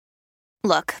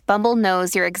Look, Bumble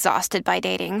knows you're exhausted by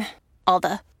dating. All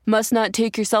the, must not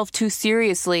take yourself too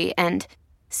seriously, and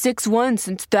 6'1"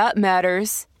 since that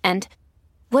matters, and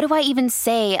what do I even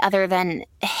say other than,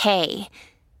 hey?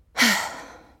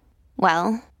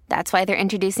 Well, that's why they're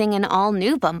introducing an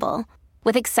all-new Bumble,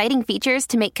 with exciting features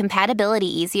to make compatibility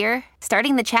easier,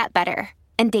 starting the chat better,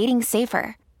 and dating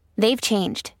safer. They've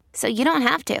changed, so you don't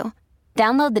have to.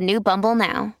 Download the new Bumble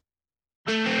now.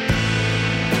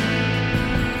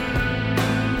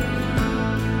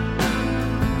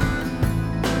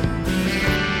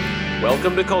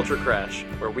 Welcome to Culture Crash,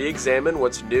 where we examine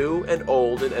what's new and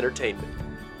old in entertainment.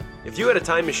 If you had a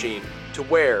time machine, to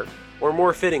where, or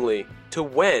more fittingly, to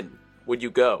when, would you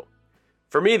go?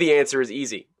 For me, the answer is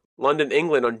easy. London,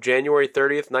 England on January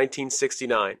 30th,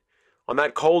 1969. On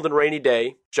that cold and rainy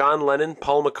day, John Lennon,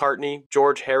 Paul McCartney,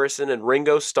 George Harrison, and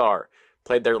Ringo Starr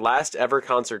played their last ever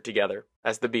concert together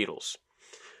as the Beatles.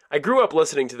 I grew up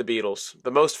listening to the Beatles, the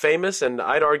most famous and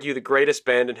I'd argue the greatest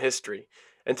band in history.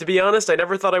 And to be honest, I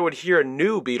never thought I would hear a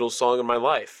new Beatles song in my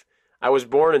life. I was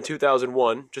born in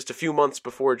 2001, just a few months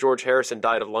before George Harrison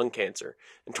died of lung cancer,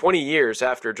 and 20 years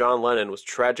after John Lennon was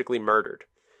tragically murdered.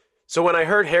 So when I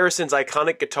heard Harrison's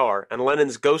iconic guitar and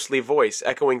Lennon's ghostly voice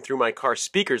echoing through my car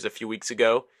speakers a few weeks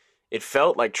ago, it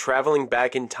felt like traveling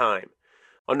back in time.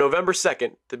 On November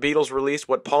 2nd, the Beatles released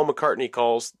what Paul McCartney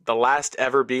calls the last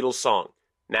ever Beatles song,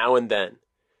 Now and Then.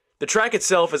 The track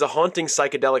itself is a haunting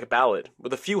psychedelic ballad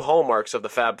with a few hallmarks of the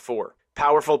Fab Four.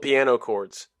 Powerful piano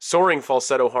chords, soaring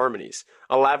falsetto harmonies,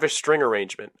 a lavish string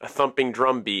arrangement, a thumping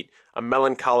drum beat, a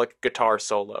melancholic guitar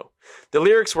solo. The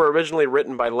lyrics were originally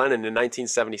written by Lennon in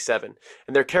 1977,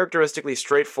 and they're characteristically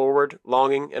straightforward,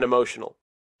 longing, and emotional.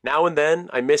 Now and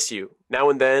then, I miss you. Now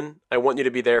and then, I want you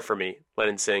to be there for me,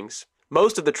 Lennon sings.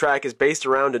 Most of the track is based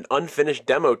around an unfinished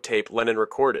demo tape Lennon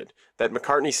recorded that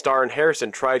McCartney, Starr, and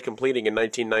Harrison tried completing in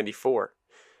 1994.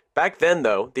 Back then,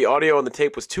 though, the audio on the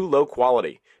tape was too low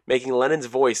quality, making Lennon's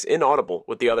voice inaudible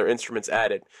with the other instruments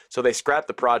added, so they scrapped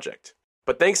the project.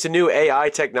 But thanks to new AI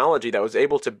technology that was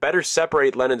able to better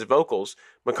separate Lennon's vocals,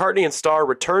 McCartney and Starr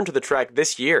returned to the track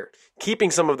this year,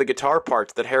 keeping some of the guitar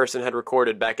parts that Harrison had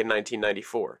recorded back in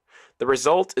 1994. The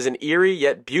result is an eerie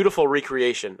yet beautiful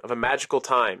recreation of a magical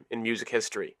time in music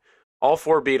history. All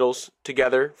four Beatles,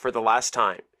 together for the last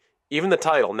time. Even the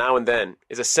title, Now and Then,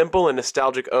 is a simple and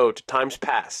nostalgic ode to times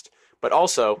past, but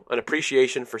also an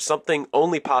appreciation for something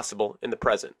only possible in the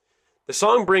present. The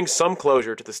song brings some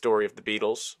closure to the story of the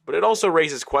Beatles, but it also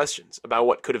raises questions about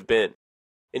what could have been.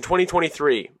 In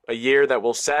 2023, a year that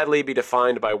will sadly be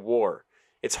defined by war,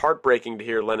 it's heartbreaking to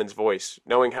hear Lennon's voice,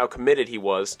 knowing how committed he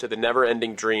was to the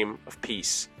never-ending dream of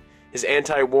peace. His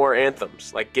anti-war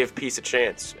anthems, like Give Peace a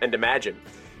Chance and Imagine,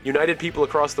 united people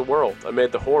across the world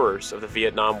amid the horrors of the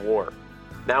Vietnam War.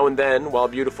 Now and Then, while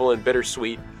beautiful and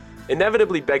bittersweet,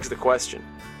 inevitably begs the question,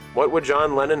 what would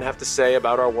John Lennon have to say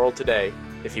about our world today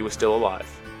if he was still alive?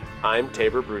 I'm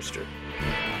Tabor Brewster.